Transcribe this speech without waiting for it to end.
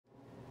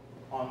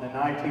On the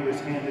night he was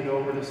handed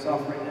over to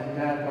suffering and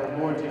death, our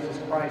Lord Jesus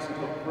Christ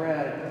took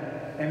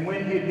bread, and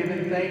when he had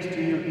given thanks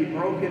to you, he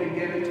broke it and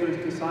gave it to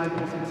his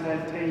disciples and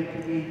said, "Take,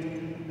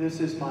 eat, this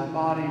is my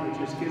body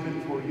which is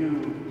given for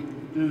you.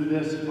 Do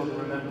this for the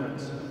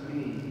remembrance of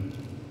me."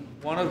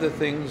 One of the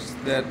things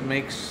that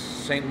makes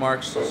St.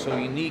 Mark's so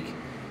unique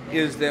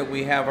is that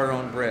we have our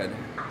own bread,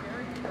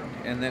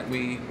 and that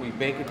we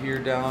bake it here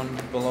down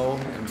below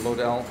in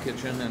Blodell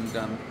Kitchen,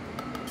 and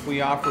we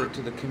offer it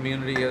to the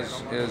community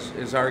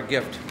as our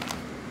gift.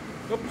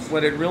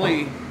 What it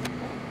really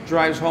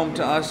drives home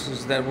to us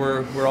is that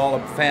we're all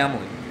a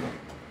family.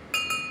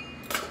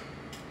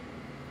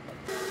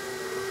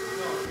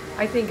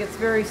 I think it's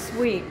very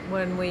sweet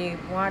when we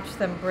watch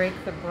them break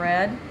the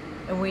bread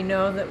and we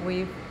know that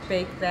we've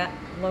baked that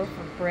loaf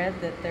of bread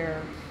that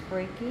they're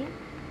breaking.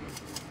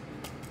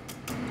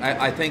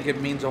 I think it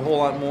means a whole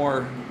lot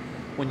more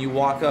when you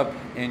walk up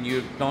and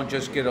you don't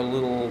just get a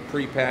little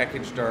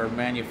prepackaged or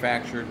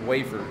manufactured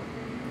wafer.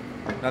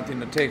 Nothing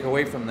to take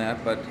away from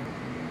that, but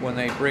when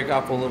they break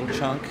off a little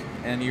chunk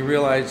and you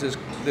realize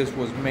this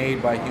was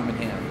made by human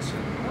hands.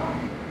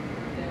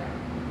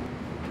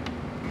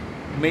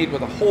 Made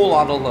with a whole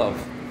lot of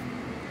love.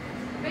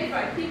 Made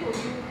by people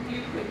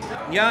you could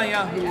know.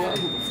 Yeah,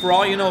 who, for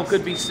all you know,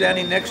 could be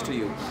standing next to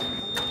you.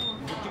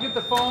 Did you get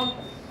the phone?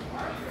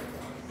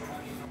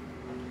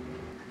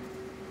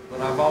 But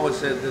I've always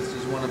said this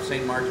is one of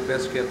St. Mark's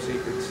best kept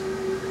secrets,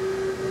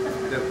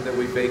 that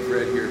we bake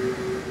bread here.